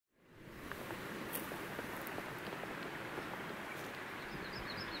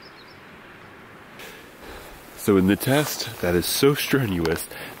So in the test that is so strenuous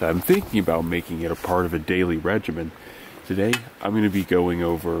that I'm thinking about making it a part of a daily regimen, today I'm going to be going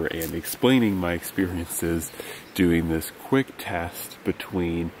over and explaining my experiences doing this quick test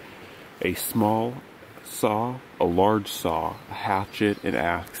between a small saw, a large saw, a hatchet, an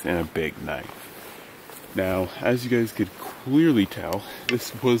axe, and a big knife. Now, as you guys could clearly tell,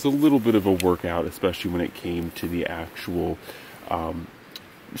 this was a little bit of a workout, especially when it came to the actual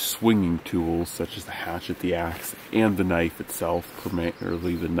swinging tools such as the hatchet, the axe, and the knife itself,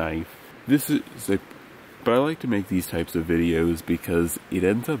 primarily the knife. But I like to make these types of videos because it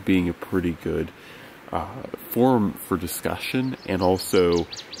ends up being a pretty good forum for discussion, and also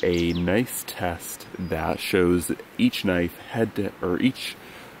a nice test that shows each knife each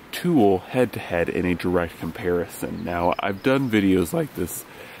tool head to head in a direct comparison. Now, I've done videos like this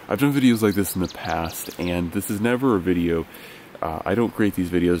in the past, and this is never a video. I don't create these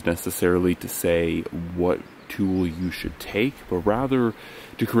videos necessarily to say what tool you should take, but rather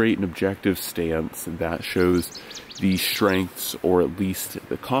to create an objective stance that shows the strengths, or at least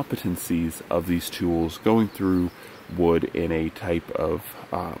the competencies, of these tools going through wood in a type of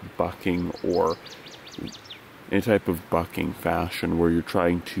bucking, or in a type of bucking fashion where you're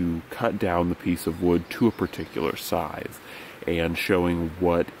trying to cut down the piece of wood to a particular size, and showing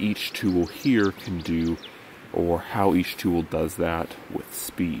what each tool here can do, or how each tool does that with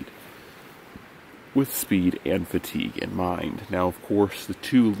speed and fatigue in mind. Now, of course, the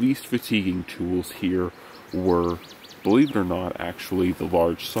two least fatiguing tools here were, believe it or not, actually the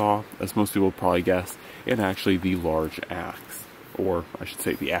large saw, as most people would probably guess, and actually the large axe, or I should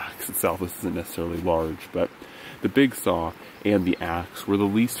say the axe itself. This isn't necessarily large, but the big saw and the axe were the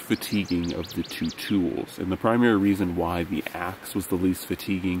least fatiguing of the two tools. And the primary reason why the axe was the least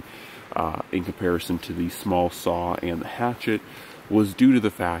fatiguing in comparison to the small saw and the hatchet was due to the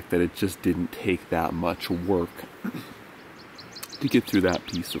fact that it just didn't take that much work to get through that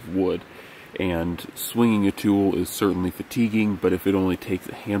piece of wood. And swinging a tool is certainly fatiguing, but if it only takes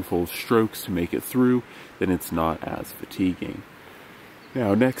a handful of strokes to make it through, then it's not as fatiguing.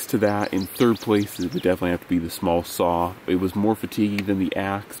 Now, next to that, in third place, it would definitely have to be the small saw. It was more fatiguing than the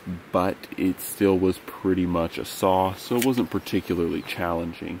axe, but it still was pretty much a saw, so it wasn't particularly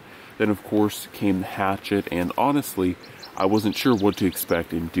challenging. Then, of course, came the hatchet, and honestly, I wasn't sure what to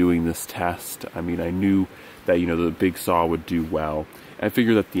expect in doing this test. I mean, I knew that, the big saw would do well. I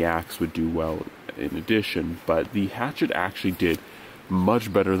figured that the axe would do well in addition, but the hatchet actually did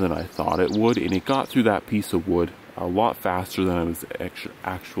much better than I thought it would, and it got through that piece of wood a lot faster than I was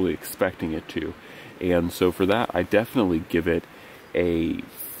actually expecting it to. And so for that, I definitely give it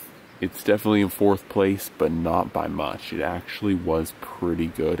it's definitely in fourth place, but not by much. It actually was pretty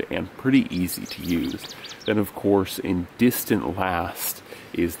good and pretty easy to use. Then, of course, in distant last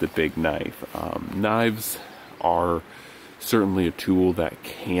is the big knife. Knives are certainly a tool that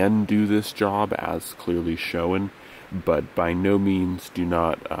can do this job, as clearly shown, but by no means do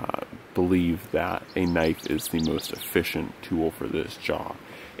not believe that a knife is the most efficient tool for this job.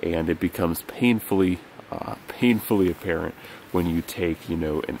 And it becomes painfully apparent when you take,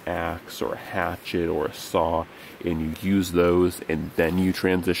 an axe or a hatchet or a saw, and you use those, and then you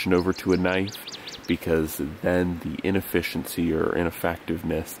transition over to a knife, because then the inefficiency or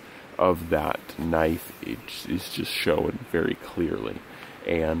ineffectiveness of that knife is just shown very clearly.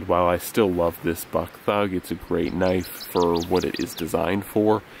 And while I still love this Buck Thug, it's a great knife for what it is designed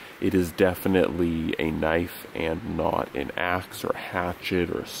for. It is definitely a knife and not an axe or a hatchet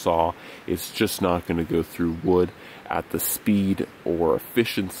or a saw. It's just not going to go through wood at the speed or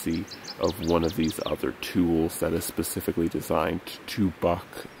efficiency of one of these other tools that is specifically designed to buck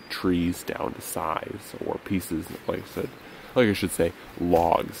trees down to size, or pieces,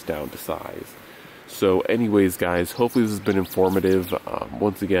 logs down to size. So anyways, guys, hopefully this has been informative.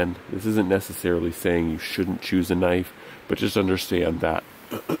 Once again, this isn't necessarily saying you shouldn't choose a knife, but just understand that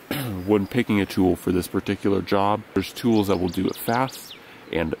when picking a tool for this particular job, there's tools that will do it fast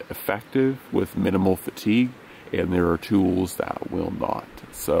and effective with minimal fatigue, and there are tools that will not.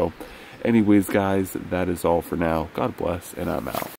 So anyways, guys, that is all for now. God bless, and I'm out.